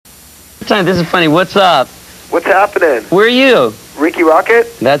time. This is funny. What's up? What's happening? Where are you? Ricky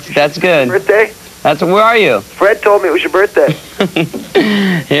Rocket? That's good. Birthday? Where are you? Fred told me it was your birthday.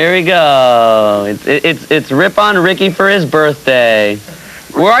 Here we go. It's Rip on Ricky for his birthday.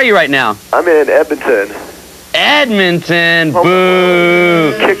 Where are you right now? I'm in Edmonton. Edmonton.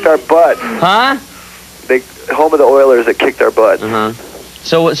 Boo. Kicked our butt. Huh? Home of the Oilers that kicked our butt.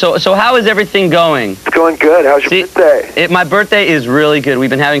 So how is everything going? It's going good. How's your birthday? My birthday is really good.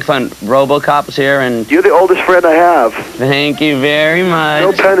 We've been having fun. RoboCop's here, and you're the oldest friend I have. Thank you very much.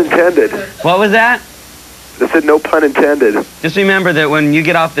 No pun intended. What was that? I said no pun intended. Just remember that when you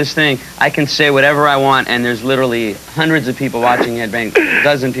get off this thing, I can say whatever I want, and there's literally hundreds of people watching Headbang, a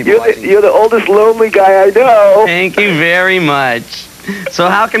dozen people watching. You're the oldest lonely guy I know. Thank you very much. So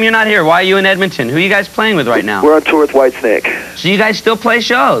how come you're not here? Why are you in Edmonton? Who are you guys playing with right now? We're on tour with Whitesnake. So you guys still play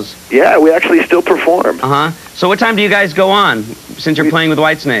shows? Yeah, we actually still perform. So what time do you guys go on, since you're playing with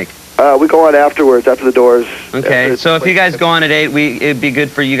Whitesnake? We go on afterwards, after the doors. Okay, so if you guys go on at 8, it'd be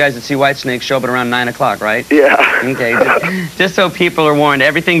good for you guys to see Whitesnake show up at around 9 o'clock, right? Yeah. Okay, just so people are warned,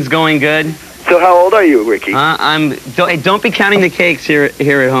 everything's going good. So how old are you, Ricky? Don't be counting the cakes here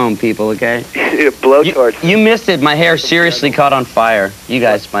at home, people, okay? Blowtorch. You missed it. My hair seriously caught on fire. You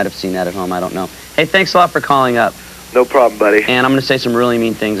guys might have seen that at home. I don't know. Hey, thanks a lot for calling up. No problem, buddy. And I'm going to say some really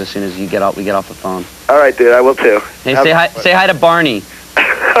mean things as soon as we get off the phone. All right, dude. I will, too. Hey, say hi to Barney.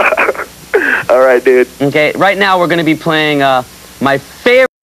 All right, dude. Okay, right now we're going to be playing my favorite...